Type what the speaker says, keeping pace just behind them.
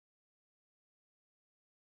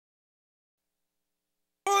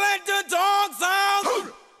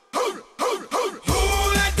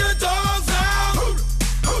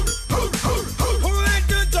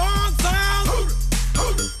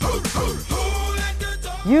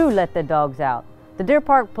You let the dogs out. The Deer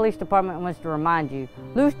Park Police Department wants to remind you,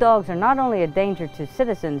 loose dogs are not only a danger to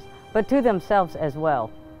citizens, but to themselves as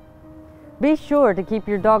well. Be sure to keep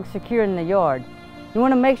your dog secure in the yard. You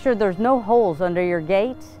want to make sure there's no holes under your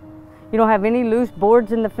gates, you don't have any loose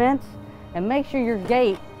boards in the fence, and make sure your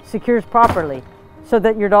gate secures properly so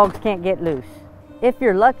that your dogs can't get loose. If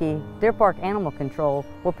you're lucky, Deer Park Animal Control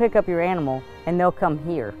will pick up your animal and they'll come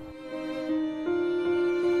here.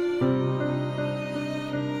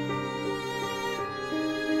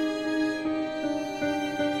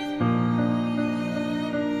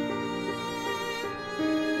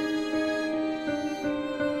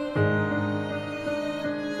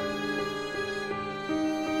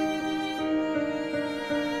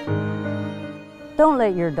 Don't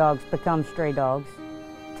let your dogs become stray dogs.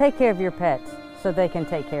 Take care of your pets so they can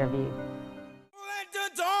take care of you.